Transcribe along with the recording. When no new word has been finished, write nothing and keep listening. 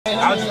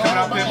I was just coming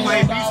out there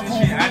playing beats and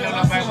shit. I know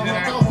nobody was in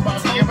there.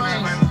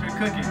 Everybody was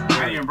cooking.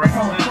 I didn't break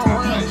my leg.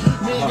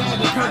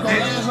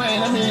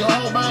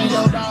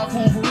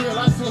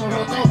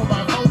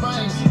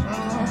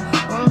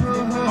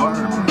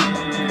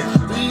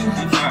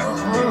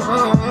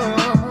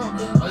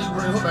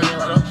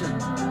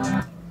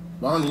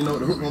 I don't even know what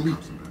the hook gonna be.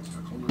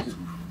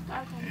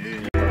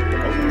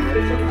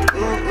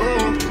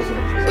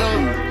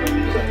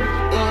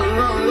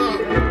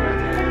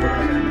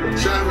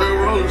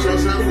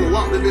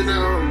 Walk the bit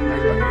down.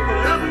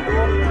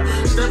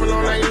 Stepping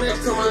on their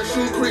necks till my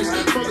shoe crease.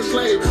 Fuck a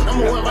slave.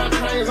 I'ma wear my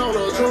chains on a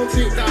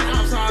Juneteenth. Got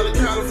outside of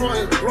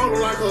California,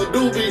 rolling like a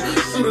doobie.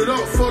 Suited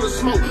up for the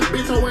smoke.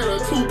 Bitch, I'm wearing a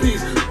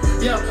two-piece.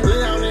 Yeah, lay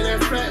down in that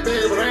flat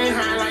bed, but I ain't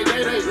high like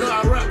they. No,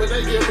 I rap, but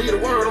they give me the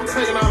word. I'm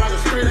taking out like a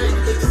straight A.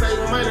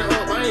 Saving money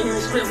up. I ain't even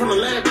straight from the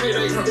last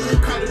payday.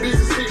 Caught the bitch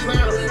at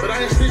 6'9", but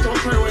I ain't snitch on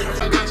Trayway.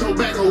 I got your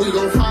back or we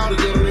gon' fall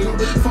together, nigga.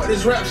 Fuck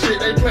this rap shit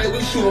they play, we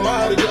shoot them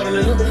all together,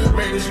 nigga.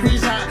 Make the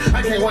streets hot,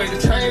 I can't wait to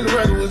change the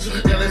record with you.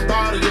 Yeah, let's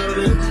ball together,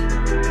 nigga.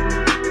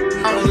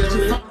 I don't get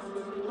you.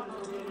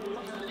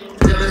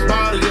 Yeah, let's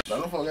ball together. Now,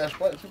 them folks got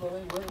Sprite too, though,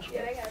 they bring Sprite.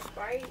 Yeah, they got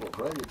Sprite. Well,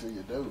 bring it to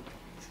you, dude.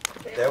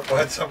 That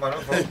boy talking about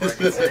them folks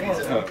bring it to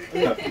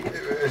you.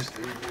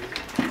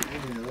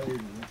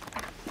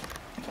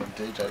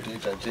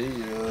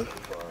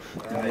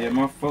 Yeah,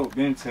 my folk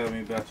been telling me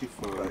about you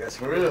for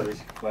real.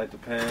 Like the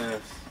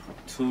past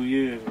 2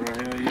 years, right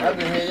here. Yeah. I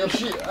been hearing your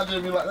shit. I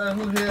just be like,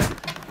 who here?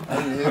 I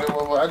just hear that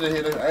motherfucker. I just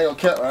hear that. I ain't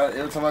gonna cap, right?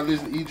 Every time I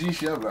listen to EG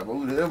shit, I be like, bro,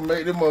 who ever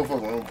make this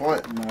motherfucker on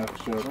point? Nah, for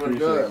sure. Swear to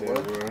God, that, bro.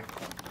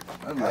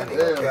 I be I like, ain't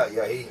gonna damn. count.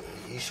 Yeah,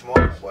 he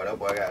smart. Boy, that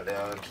boy got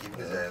down and keep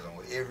his ass on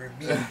with every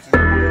beat.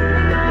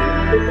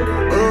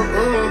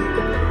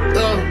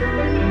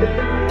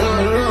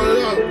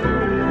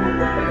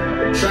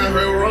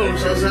 Traffic rolling,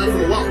 so I'm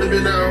finna walk the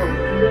bit down.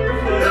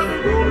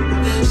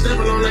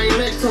 Stepping on their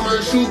necks till my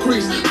shoe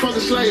crease. Fuck a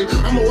slave.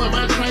 I'ma wear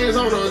my chains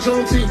on a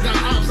Juneteenth. Got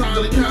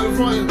outside of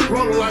California,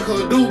 rolling like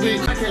a doobie.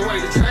 I can't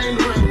wait to change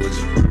the record with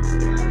you.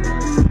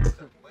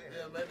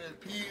 Yeah, man, that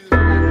peas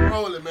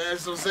rolling, man.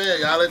 That's what I'm saying.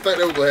 Y'all didn't think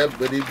they were gonna happen,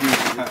 but they did.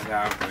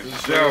 Nah, for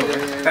sure.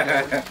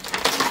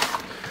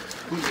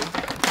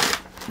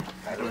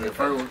 I like that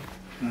fur one.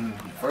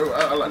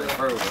 I like that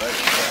fur one.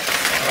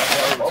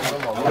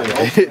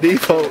 These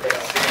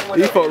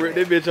folk ripped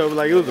that bitch over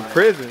like it was a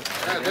prison.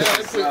 God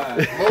damn,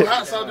 they put more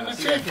hot sauce than the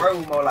chicken. Bro,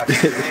 more like a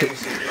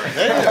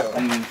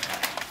Damn.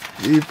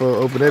 These folk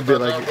open that bitch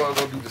like y'all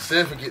gonna do the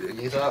selfie,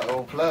 get y'all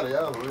own platter.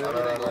 Y'all really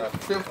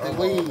 50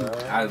 wings.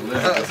 I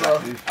live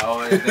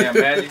oh, it's damn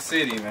Magic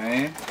City,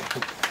 man.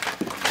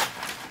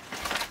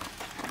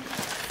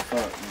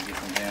 Fuck, let me get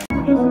some damn.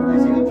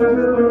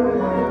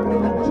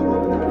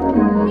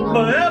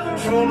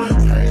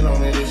 I ain't on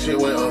this shit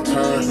with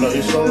upturns. No,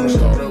 you showing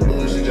start up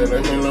bullshit. Just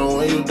let me know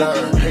when you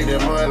done. Hate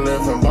that money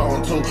left and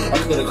bone too. I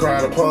could've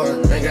cried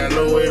upon. Ain't got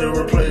no way to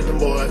replace them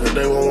boys, cause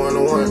they were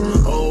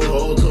 1-1.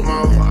 Oh, took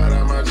my heart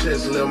out my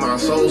chest, left my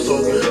soul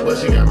soaking. But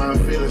she got my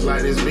feelings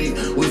like this beat.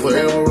 We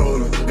forever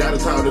rolling. Gotta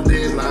talk to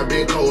this, not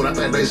been cold. I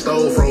think they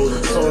stole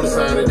frozen. So the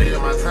sign of deal,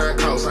 my time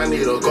costs. I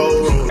need a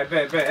gold.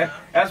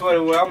 That's what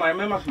it was. I'm like,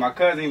 man, my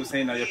cousin, he was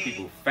saying, your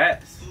people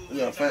fats.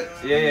 Yeah,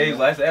 facts. Yeah, he was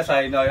like, that's how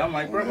you know. I'm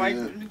like, bro, Mike,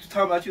 you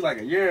talking about you like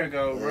a year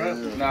ago, bro.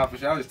 Yeah. Nah, for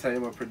sure. I'll just tell you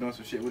about doing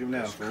some shit with him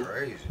now, fool.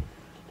 crazy.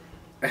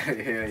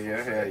 Hell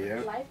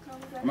yeah. Life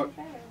comes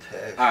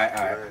at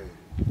Alright.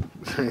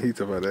 he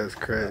talking about that's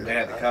crazy. They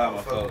had to call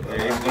my folks.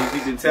 Yeah, he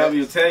been telling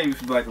me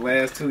for like the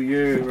last 2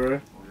 years, bro.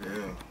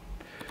 Yeah.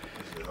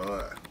 Shit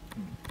hard.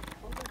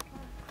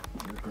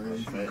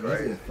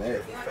 Crazy.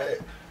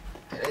 Fact.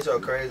 And it's so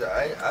crazy.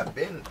 I've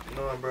been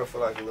knowing bro for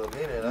like a little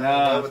minute. Nah, I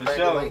never for think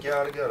sure. to link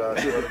y'all together.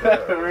 I swear to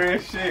God. Real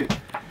shit.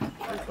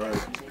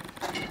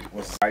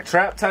 Like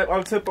trap type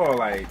on tip or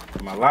like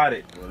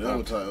melodic?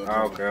 Whatever type.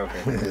 Oh, okay.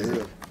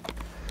 Yeah.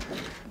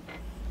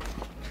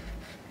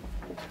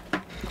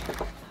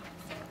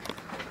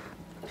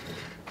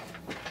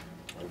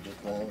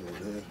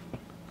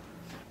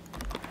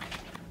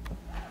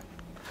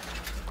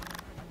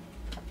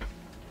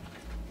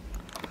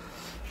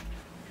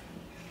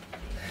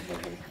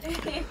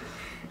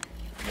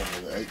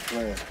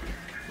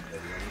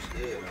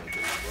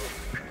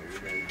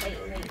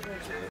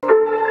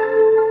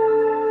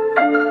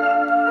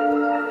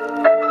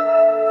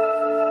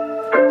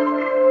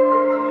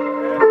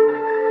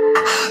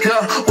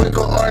 Wake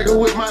up arguing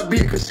with my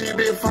bitch cause she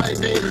been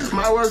fighting.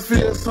 My work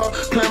feels so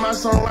play my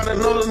song like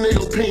another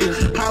nigga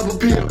penis. Pop a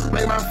pill,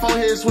 make my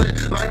forehead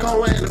sweat like I'm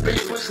wearing the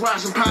bitch. Switch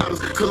washing powders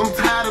cause I'm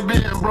tired of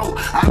being broke.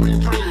 I been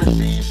dreaming,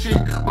 she ain't shit,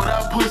 but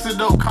I pussy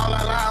though. Call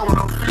out loud when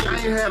I'm feeling. I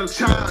ain't had a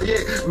child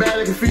yet,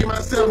 barely can feed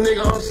myself,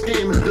 nigga, I'm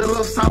scheming. The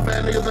little soft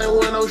ass niggas ain't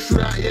won no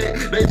shootout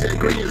yet, they just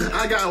green.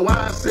 I got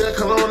wide cell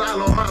cologne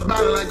all on my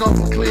body like I'm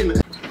from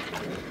Cleveland.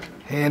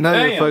 Ain't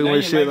nothing fucking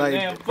with shit like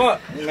damn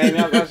fuck. Man,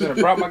 I should have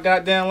brought my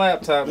goddamn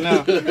laptop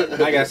now.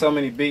 I got so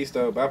many beats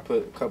though, but I put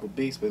a couple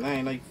beats, but I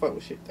ain't know you fuck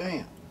with shit.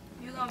 Damn.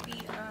 You gonna be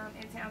in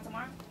town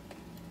tomorrow?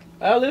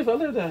 I live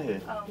down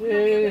here. Oh,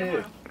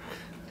 yeah.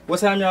 What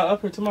time y'all up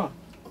here tomorrow?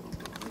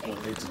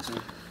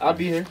 I'll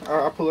be here.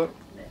 I'll pull up.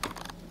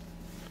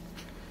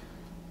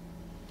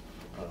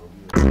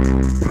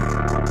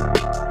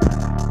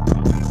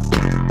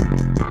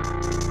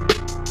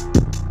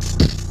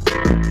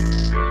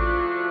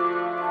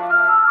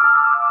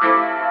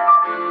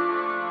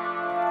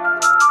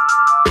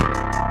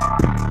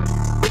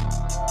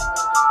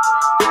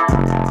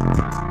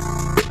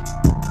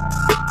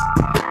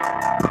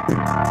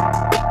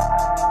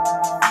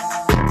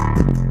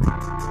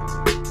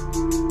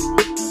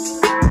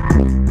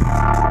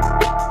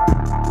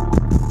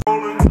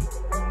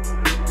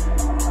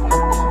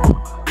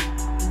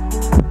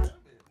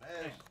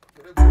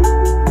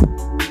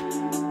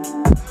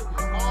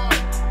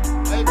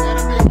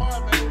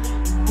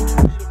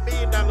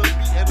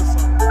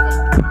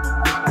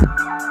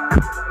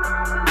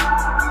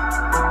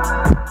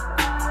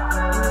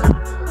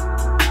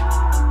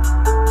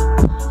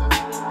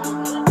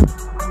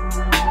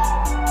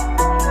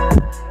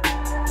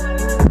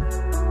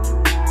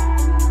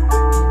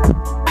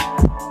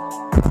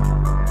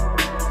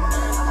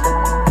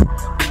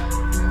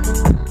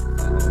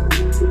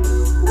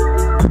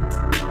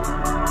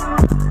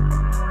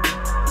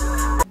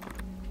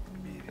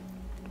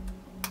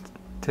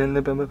 Ten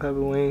the Bhm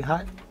Pezzy wing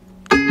hot.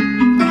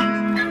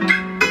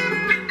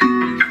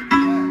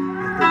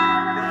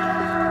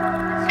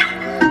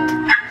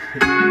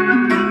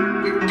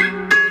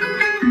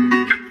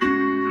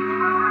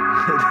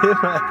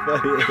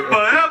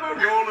 Forever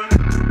rolling.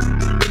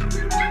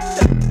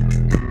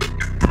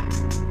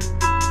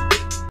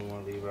 I want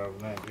to leave out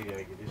tonight. We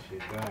gotta get this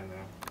shit done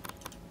now.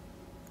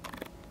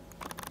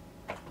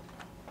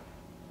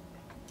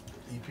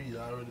 EP's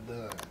already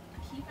done.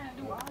 Keep trying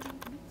to do all these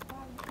beats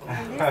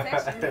while in this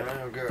session.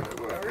 Damn, girl, that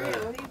was For good. real.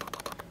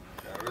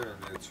 I really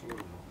did two of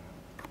them.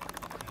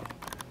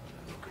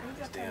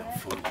 This damn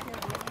fool.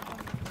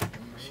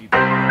 She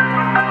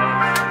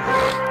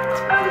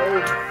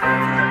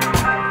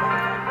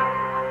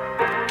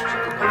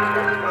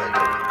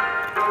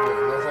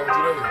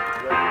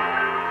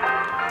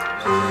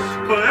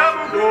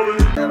Forever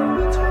rolling.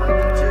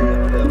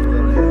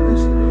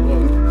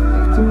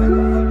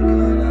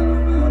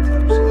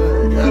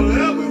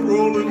 Forever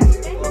rolling.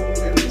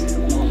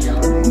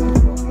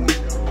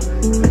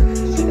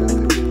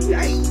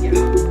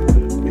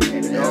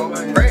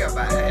 Pray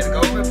about it.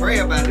 Go and pray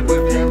about it.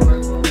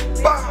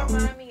 Bah!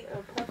 Remind me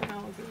of Puffin'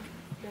 on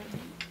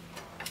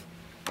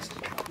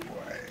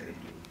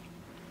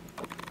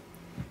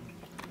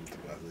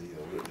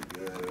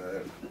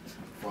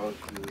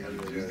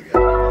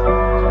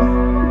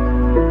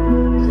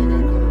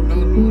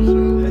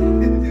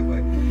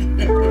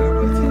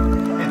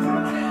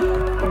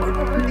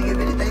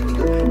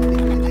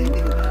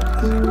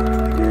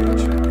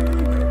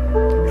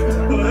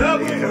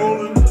Forever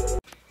rolling.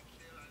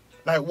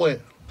 Like what?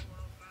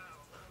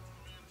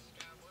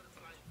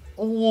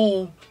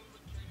 Ooh.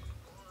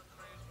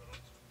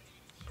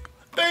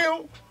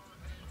 Damn.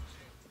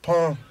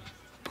 Pum.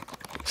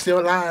 Still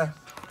alive.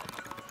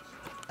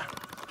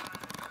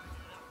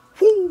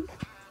 Woo.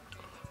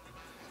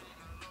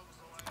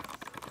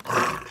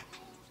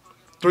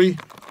 3.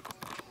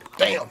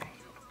 Damn.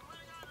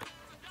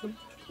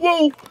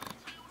 Whoa.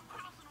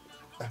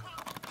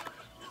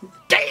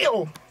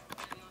 Damn.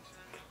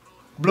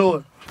 Blow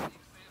it.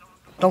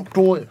 Don't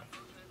throw it.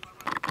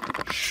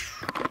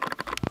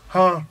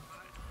 Huh?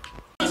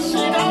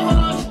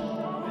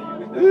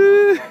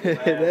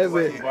 That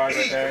boy.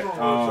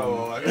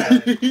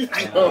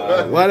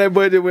 Why that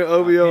boy just went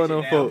OVO on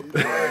them folk? I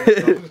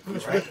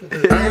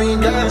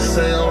ain't gotta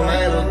say your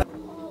name.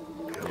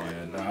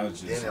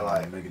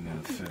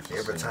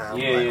 Every time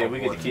yeah, we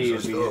get the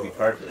kids. We be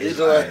perfect. It's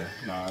like,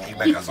 Nah, he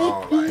make us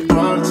all like,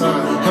 One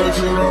time, hurt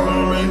you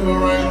wrong, make it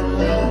right.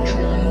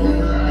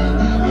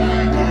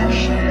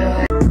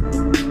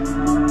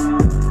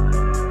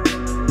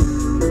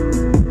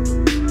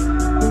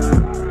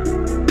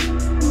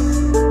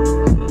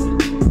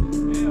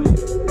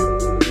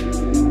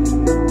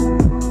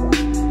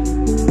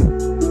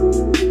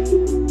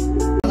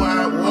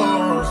 White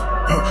walls.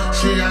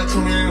 She got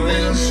too many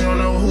niggas, she don't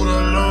know who to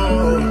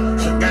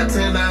love. She got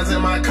 10 dimes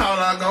in my car,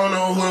 I don't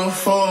know who to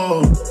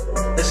fall.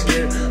 Let's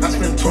get it. I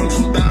spent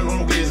 22,000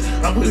 on this.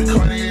 I put the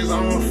Cartiers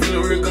on,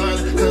 feel it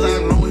regardless, cause I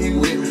know he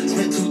with.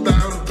 Spent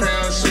 2,000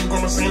 pounds, shoot,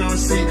 gonna see the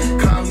receipt,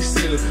 call me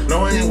silly.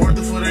 No, I ain't worth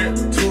it for that.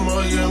 2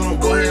 more years, I'ma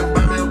go ahead and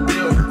buy me a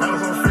bill. I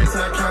was on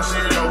FaceTime, count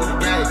shit over the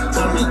gang.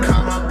 Told me to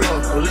call my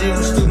bluff. I leave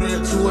the studio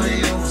at 2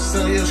 a.m. for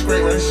 7 years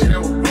straight, man, that shit that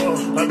was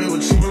bluff. My bitch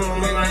was cheating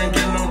on me, I ain't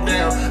getting no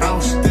down. I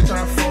was still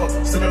trying to fuck,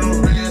 sipping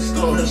on big ass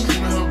stuff.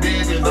 Sleeping her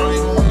bed, bitch, don't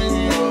even wake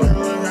me up.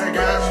 I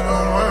got you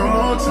on one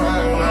more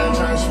time, I ain't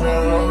trying to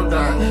spend no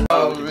dime.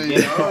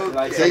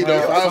 like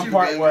some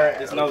part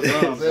where it's no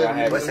drums. So I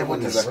had what's that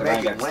with the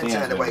smack it? One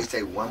time, the way he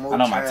say one more I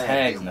time. know my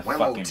tags in the one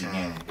more fucking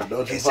time.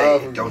 beginning. He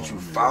say, don't you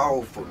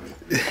fall for me.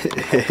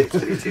 So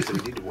we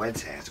did the one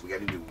time, so we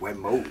gotta do one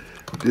more.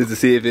 Just to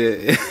see if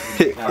it.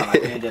 She got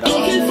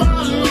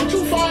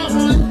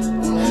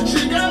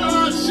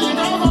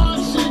hard,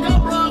 she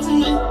got broad for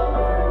me.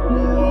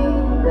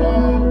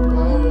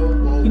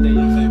 You think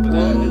you say for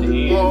that?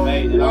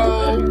 made it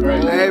all. That'd be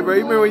great. Hey, bro,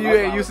 you remember when you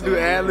ain't used to do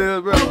ad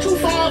libs, bro? Too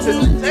far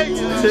from me. Hey,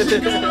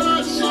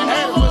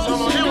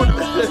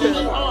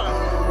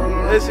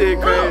 That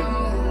shit crazy.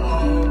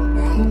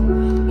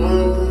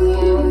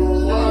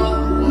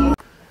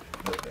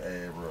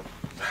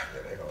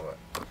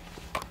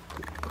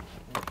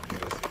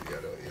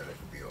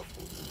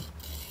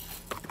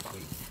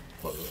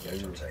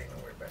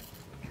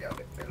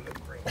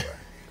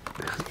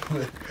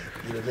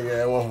 You nigga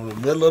had one from the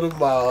middle of the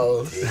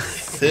mall,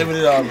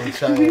 $70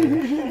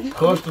 chain,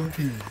 custom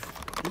piece.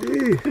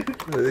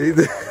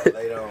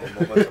 Later on,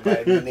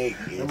 that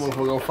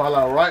motherfucker gonna fall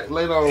out right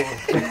later on.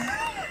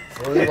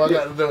 So if I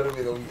got to do it,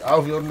 it gonna be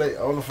off your neck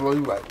on the floor.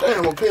 You like,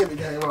 damn, my penny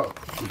came out.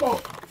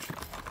 Fuck.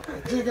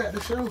 You got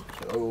the show.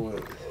 Oh,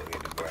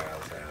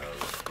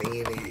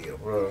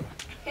 bro.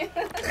 I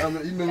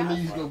mean, you remember when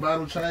you used to go buy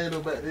them chain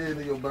up back there?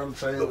 They go buy them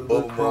chain with the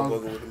little cross.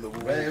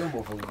 Man, them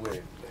motherfuckers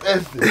went.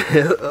 That's it.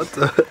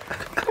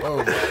 Oh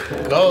my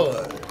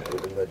God.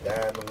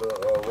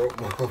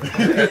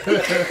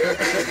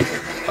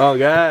 Oh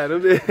God,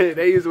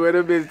 they used to wear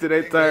them bitches till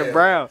they turned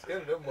brown.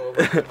 Oh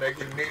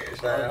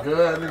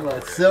God, they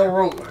like 7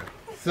 rope.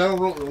 7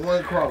 rope and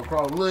 1 cross.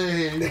 Cross little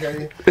head, you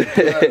can't.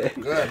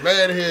 God,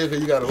 mad here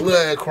because you got a little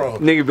ass cross.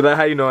 Nigga be like,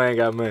 how you know I ain't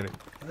got money?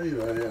 How you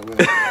know that, man?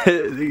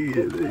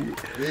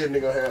 Then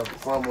nigga have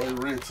some on his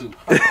rent too.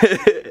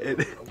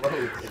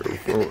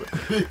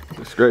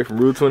 Straight from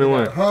Route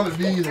 21. 100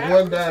 B's and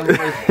 1 diamond.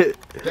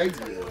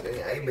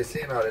 I ain't been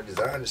seeing all that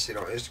designer shit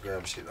on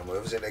Instagram shit no more.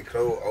 It was in that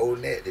clothes old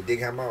net, they dig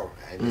him out.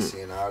 I ain't been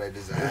seeing all that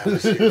designer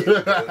shit.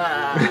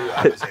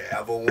 I been saying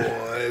Apple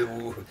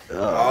One.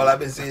 All I've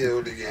been seeing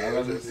was the game.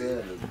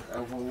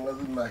 Apple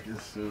wasn't like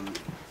his suit.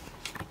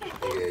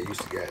 Yeah,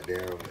 used to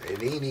goddamn, and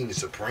they ain't even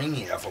Supreme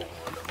Apple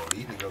One no more.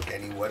 These niggas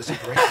can't even wear the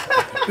Supreme.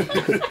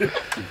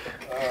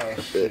 Oh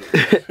shit.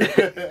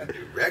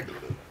 Regular.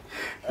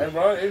 Hey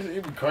bro,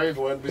 it be crazy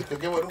when bitch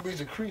get what them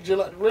bitches creep just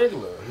like the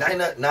regular.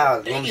 Nah,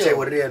 let me tell you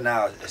what it is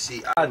now.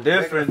 See, I'm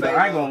different though,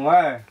 I ain't gonna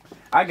lie.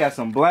 I got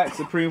some black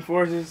Supreme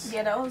Forces.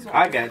 Yeah, those ones.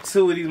 I got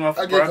 2 of these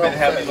motherfuckers. I've been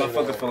having these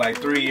motherfuckers for like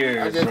 3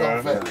 years,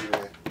 bro.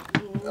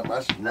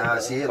 Nah,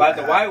 see, like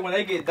the white when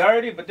they get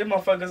dirty, but them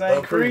motherfuckers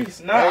ain't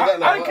creased. Nah,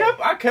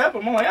 I kept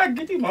them. I'm like, I can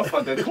get these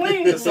motherfuckers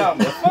clean or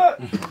something. The fuck?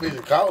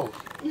 Bitch cold.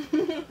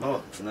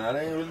 No, nah,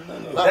 they ain't really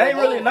nothing. They ain't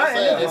really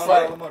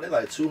nothing. They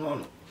like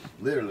 200.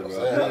 Literally,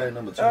 bro. They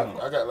number 200.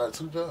 I got like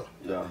 2 jobs.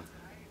 Yeah.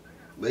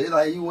 But it's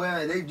like you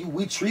wear,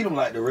 we treat them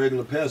like the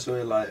regular pair, so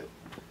it's like,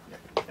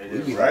 we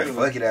be like,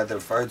 fuck it after the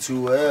first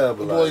 2 but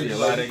like, you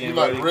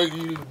like regular,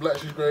 you use the black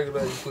shoestring, you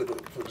put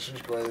the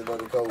shoestring on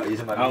the coat. I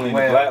only the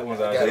black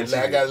ones out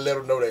there. I gotta let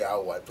them know they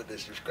all white. Put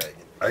this shoestring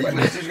in. Are you putting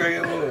this shoestring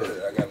in? I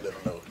gotta let them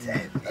know.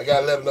 I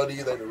gotta let them know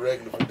these ain't the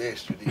regular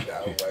pedestrian, these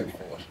all white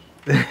force.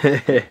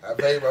 I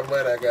paid my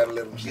money, I gotta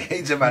let them see.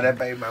 Ain't somebody that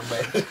paid my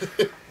money.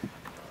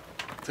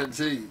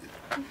 Tennessee.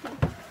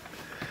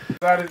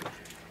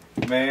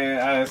 Man,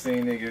 I done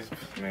seen niggas,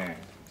 man.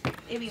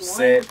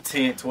 Said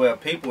 10, 12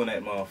 people in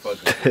that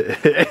motherfucker.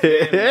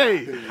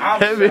 Hey,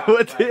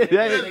 what the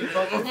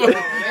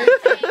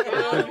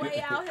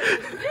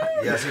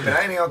yeah, see, but I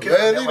ain't even gonna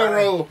kill them. Man,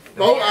 roll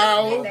 4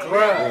 hours, 5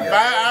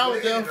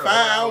 hours there, 5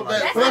 hours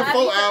back, plus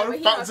 4 hours,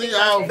 14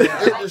 hours.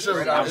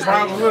 I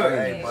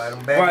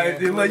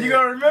promise. Look, you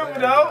gonna remember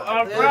though.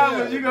 I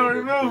promise you gonna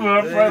remember.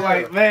 I'm probably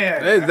like,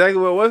 man. That's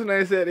exactly what what's his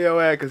name said to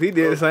your ass, because he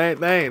did the same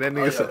thing. That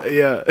nigga,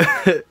 yeah.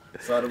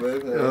 Sorry,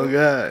 baby. Oh,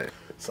 God.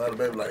 So the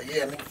baby like,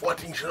 yeah, nigga,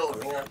 14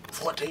 children, man,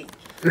 14.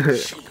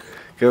 Shit.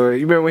 You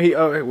remember when he,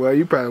 well,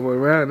 you probably went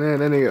around there,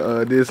 that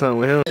nigga did something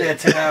with him. Yeah,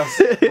 10 hours.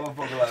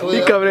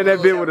 He covered in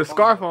that bit with a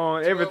scarf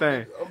on,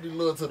 everything. I'm be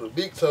little to the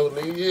big toe,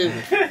 nigga, yeah.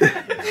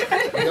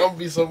 I'm gonna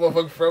be some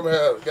motherfucker from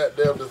here,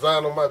 goddamn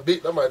design on my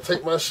beat. I might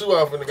take my shoe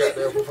off in the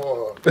goddamn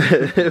perform. I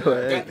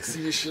got to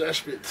see this shit, I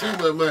spent too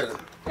much money.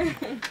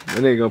 That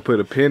nigga gonna put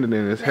a pendant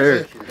in his hair.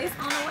 It's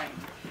on the way.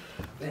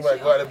 You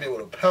might go out there bit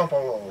with a pump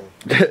on.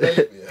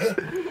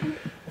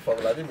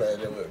 Fuck like this man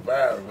that went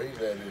viral, but he's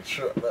had this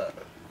truck out.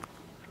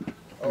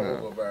 I don't want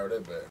to go viral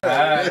that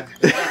bad.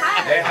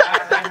 They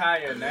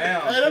higher now.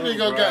 Hey, that nigga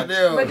go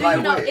goddamn. But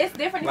you know, it's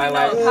different.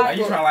 Like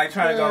you trying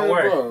to go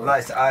work?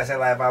 Like I said,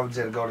 like if I was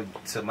just go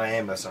to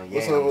Miami or something,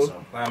 yeah, or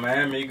something. Like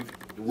Miami,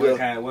 what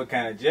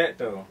kind of jet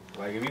though?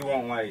 Like if you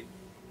want like,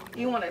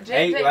 you want a jet,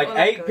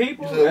 eight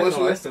people,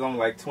 that's gonna be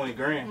like 20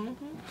 grand.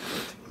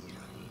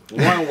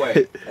 One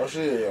way. Oh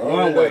shit.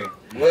 One way.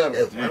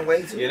 That's one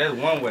way too. Yeah, that's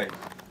one way.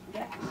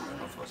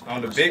 On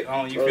the big,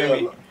 you feel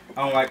me?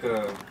 On like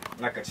a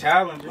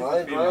Challenger,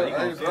 you feel me? You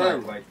gonna see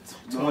like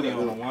 20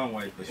 on the one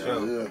way for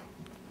sure. Yeah.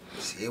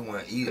 See, it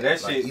went Eli. That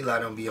shit, Eli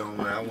don't be on.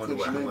 I wonder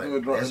what. I'm like,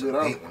 that's a big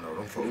one though.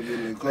 Them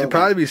folks. They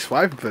probably be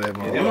swiping for that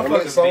motherfucker.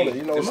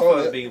 Them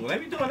motherfuckers be. Let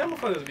me do it. Them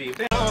motherfuckers be. You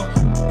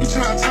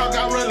tryna talk,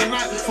 I'd rather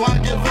not. Before I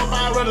give up,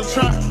 I'd rather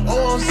try.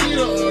 Oh, see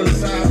the other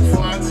side.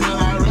 Before I tell,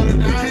 I'd rather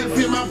die. I had to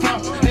fit my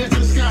pops into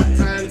the sky.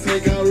 Time to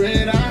take out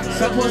red eye.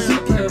 Someone see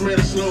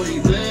paramedic slow, he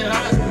bled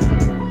hot.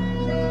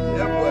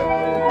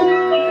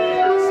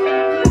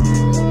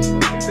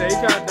 He said he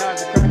tried to dodge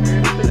the cracker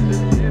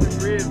in the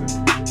prison.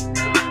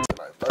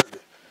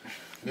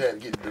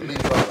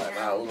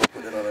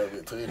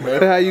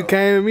 how you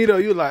came to me though.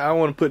 You like, I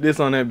want to put this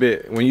on that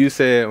bit. When you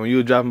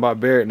were dropping about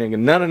Barrett, nigga,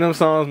 none of them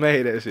songs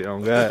made that shit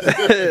on God.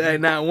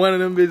 Ain't not one of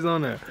them bitches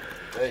on there.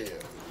 Damn.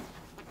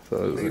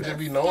 So Niggas just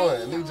be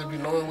knowing. Niggas just be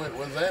knowing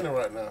what's happening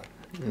right now.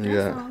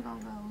 yeah.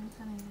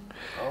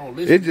 I don't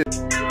listen. It just.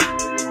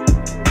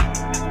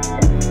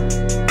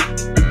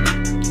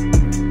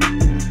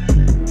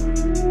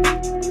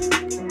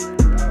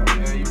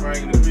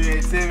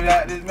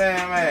 Out this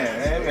man.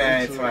 That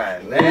man ain't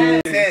fine.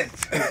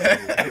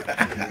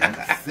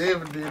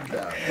 $70.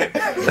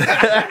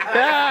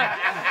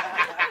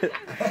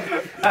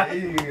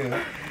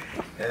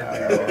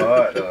 That's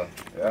hard though.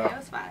 Yeah. That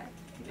was fine.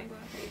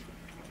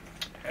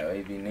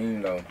 He be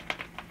neat though.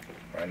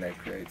 Right that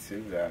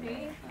creativity out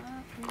there.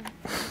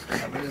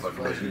 I've been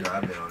fucking with you.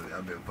 I've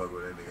been fucking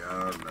with that nigga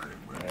all night,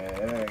 bro.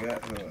 Yeah, I got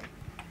to.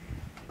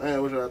 Man,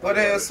 what What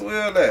the hell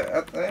Swill at?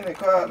 I think they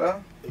caught though.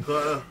 He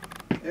caught up.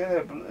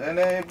 Yeah, and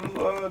they ain't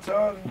blue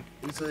Charlie.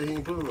 He said he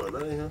ain't put him up.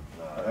 That ain't him.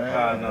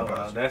 No,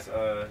 that's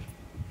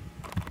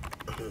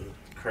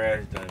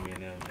Crash Dummy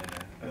and them.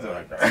 That's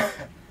alright.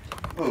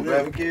 Who,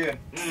 Baby Kid?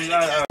 No.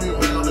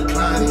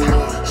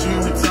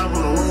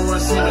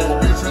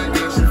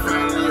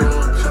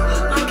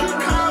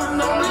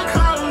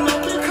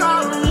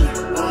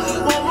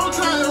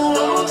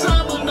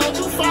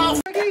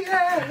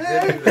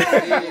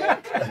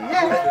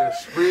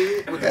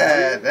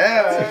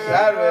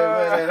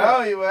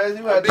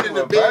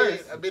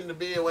 I've been in the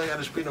bed where I got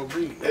to spin no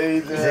breed. Yeah,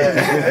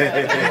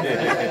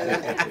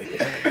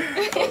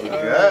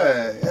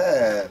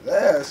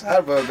 that's how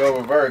about go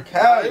reverse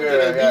cowgirl.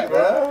 It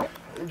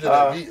was just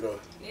that beat though.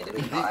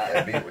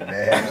 That beat was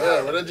nasty.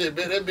 Yeah, but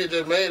that bitch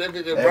just made, that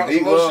bitch just brought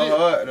some more shit.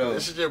 Hard, though.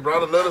 That shit just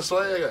brought another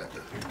swag out.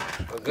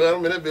 God, I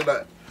mean, that bitch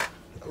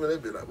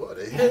like, what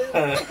the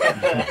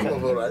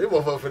hell? You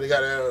motherfucker finna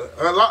goddamn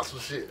unlock some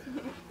shit.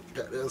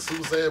 Goddamn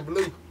Suicide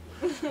Blue.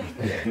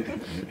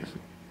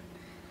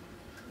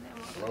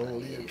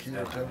 Long live Q,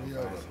 Definitely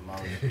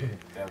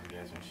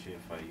got some shit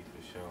for you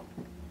for sure.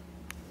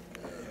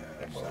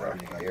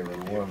 Every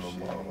one of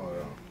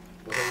them.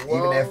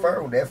 Even that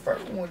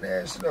first one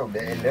there, slow.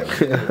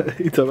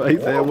 He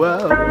said,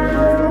 wow.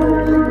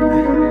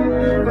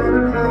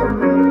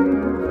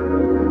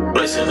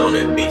 Blessing on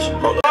that bitch.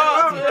 Hold up.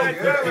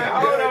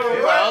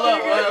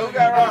 Who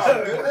got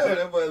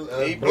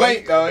wrong? He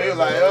blinked though. He was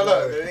like, hold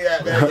up. He got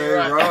that shit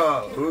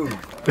wrong.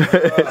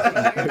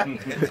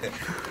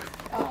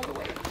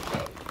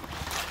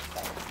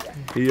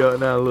 He up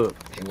now, look.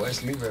 He wasn't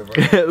sleeping, bro.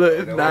 Look,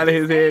 it's not in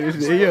his head and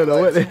shit. He don't know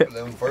what that.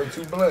 Them first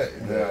two blood.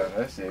 Yeah,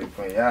 that shit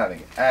put y'all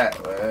nigga act,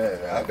 man.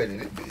 I bet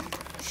it be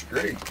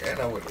straight. And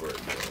I went to work,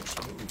 bro.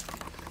 Smooth.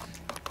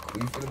 We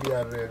finna be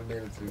out of there in a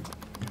minute, too.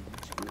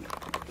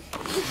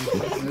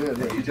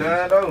 You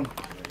done though?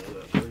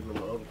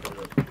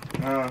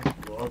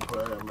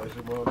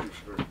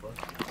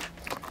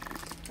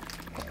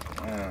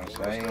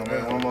 So I ain't gonna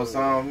make one more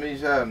song with me,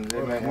 Shotby.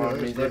 Just make one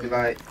with me, just be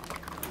like,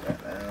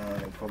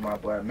 for my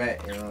boy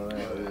Matt, you know what I'm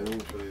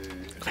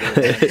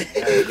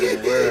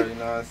saying? World, you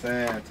know what I'm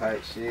saying?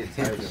 Type shit.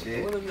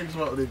 What the niggas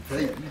want with this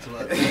tape? You talking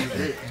about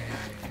this?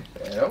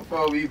 Yeah, them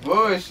folks be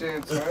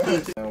bullshit,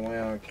 man. We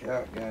on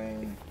cap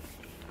game.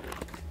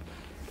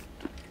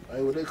 Hey,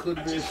 well, they could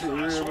have been shit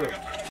real, bro.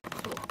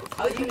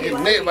 Oh, you If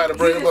Nick about to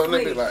bring him up,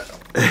 that bitch like,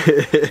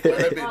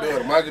 that bitch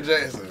doing Michael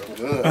Jackson. I'm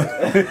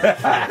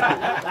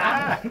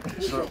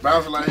good.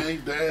 Bouncing like he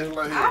dancing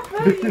like I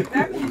he. feel you.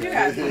 That means you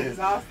guys are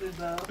exhausted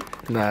though.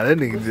 Nah, that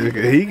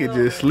nigga he could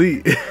just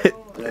sleep.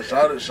 Yeah,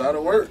 shot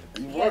to work.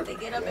 He You have work. to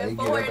get up He at get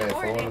 4 up in at the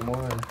 4 in the morning.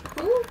 morning.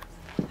 Who?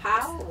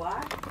 How?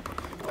 Why?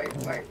 Wait.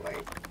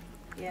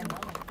 Yeah, no.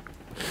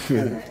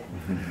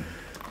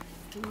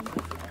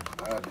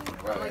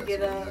 I'm gonna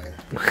get up.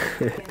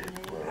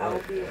 I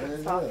will be able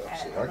to talk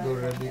I go to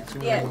that big 2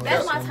 Yeah,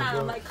 that's my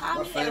time. Like,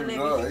 call me at 11.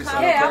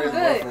 Yeah, Yeah, I'm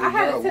good. I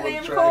had a 10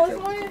 a.m. call this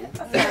morning.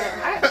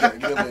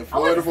 I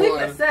went to sleep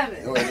at 7.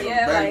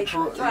 Yeah, like, so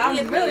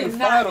I'm really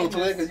not in the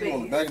you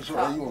on the back of the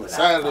truck, you on the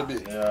side of the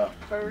bitch. Yeah.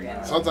 for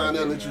real. Sometimes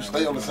they'll let you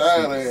stay on the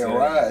side and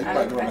ride. You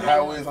might go on the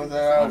highway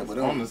sometimes, but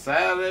On the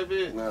side of that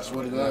bitch? nah, I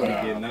swear to God.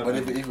 But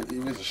if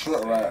it's a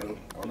short ride on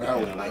the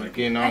highway, Like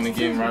getting on and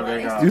getting right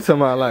back out. You talking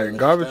about like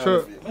garbage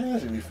truck? Man,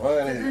 that should be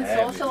fun.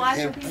 And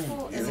socializing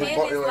people. And then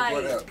it's like,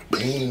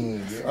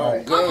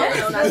 Oh, God.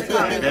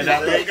 That's how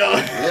they go.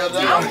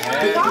 don't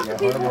talk to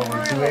people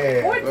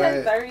Yeah, for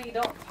 10:30.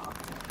 Don't talk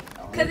to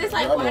them. Because it's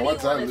like, I why know do one you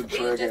time want the to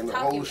track just and the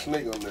whole talking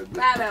snake on that bitch.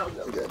 5 hours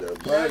ago? You got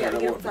that Now I bag, gotta I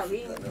get want up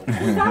something.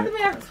 the Talk to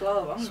me after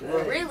 12. I'm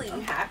good. Really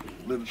happy.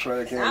 little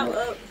track and I'm the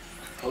up.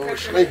 whole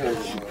snake on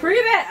that. Pre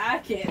that, I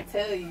can't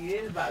tell you.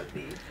 It's about to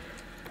be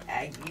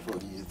aggy.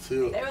 Fuck you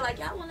too. They were like,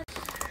 y'all want to.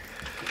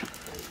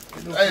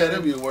 Hey,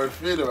 that'd be the worst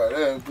feeling right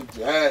there. Put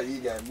your eye, you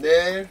got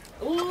there.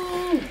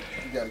 Ooh. You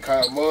gotta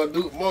call mom,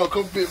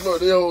 come pick me up,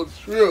 they whole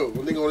trip.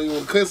 When they gonna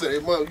even cuss at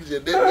their mom, you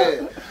just that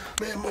bad.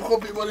 Man, mom, come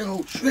pick me up, they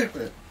whole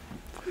tripping.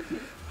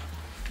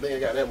 They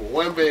got them with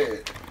one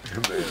bag.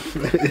 2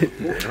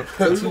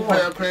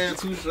 pair of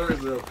pants, 2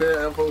 shirts, and a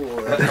pair of 4.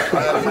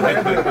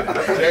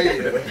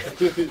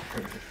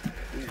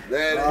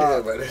 Mad at him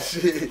about that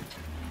shit.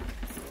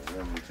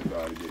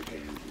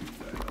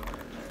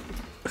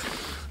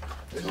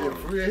 That shit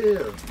free as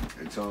hell.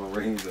 They tone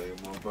rings on your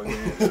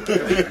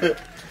motherfucker.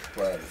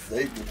 Why the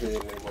safety pin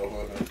that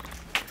motherfucker.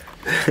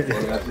 I'm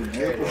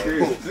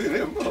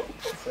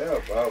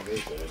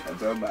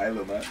talking about, hey,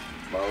 look, my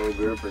old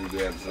girlfriend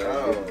got the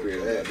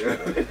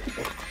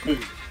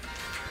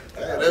I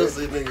never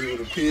seen niggas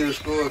with a peer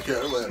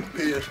scorecard. I'm like, a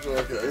peer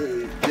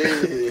scorecard.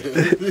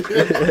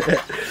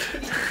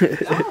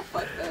 Y'all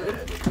fucked up.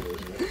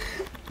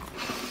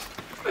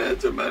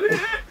 That's about it.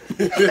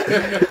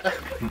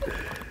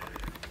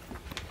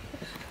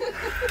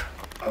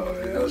 Oh,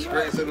 yeah,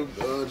 straight to the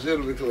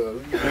gentleman club.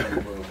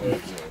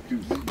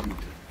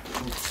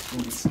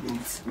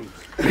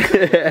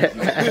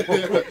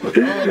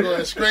 I'm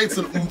going straight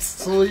to the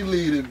so he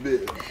lead it,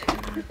 bitch.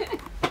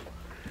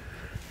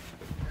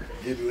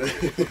 Get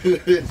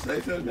it. Say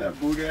something that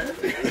booty ass. I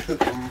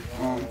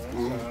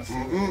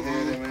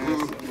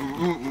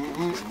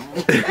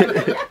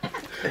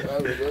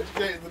was going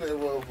straight to that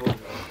motherfucker.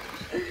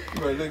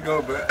 But let go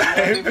back.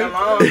 Leave it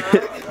alone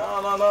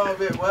now. No,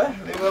 bit, boy.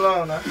 Leave it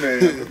alone now. Man,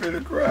 I'm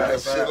finna cry.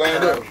 That shit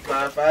lined up.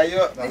 Fire you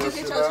up. Did you get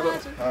your charger?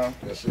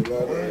 That shit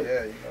lined up.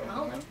 Yeah, you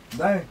know.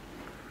 Dang.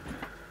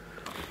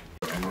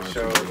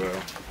 Sure, bro.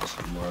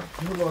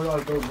 You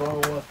gonna go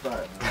one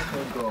side.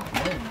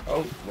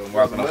 Oh, we're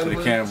walking up to the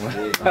camera.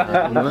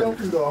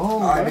 Don't go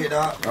home. All right, big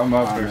dog. I'm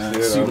up there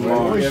still.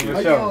 tomorrow. Yeah, for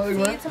sure. See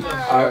you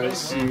tomorrow. All right,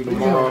 see you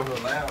tomorrow.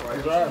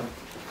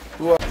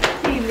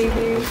 Hey,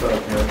 baby. What's up,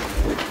 man?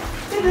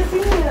 Good to see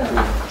you.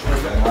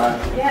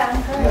 Yeah, I'm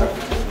good.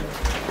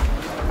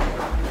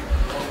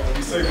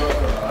 You say,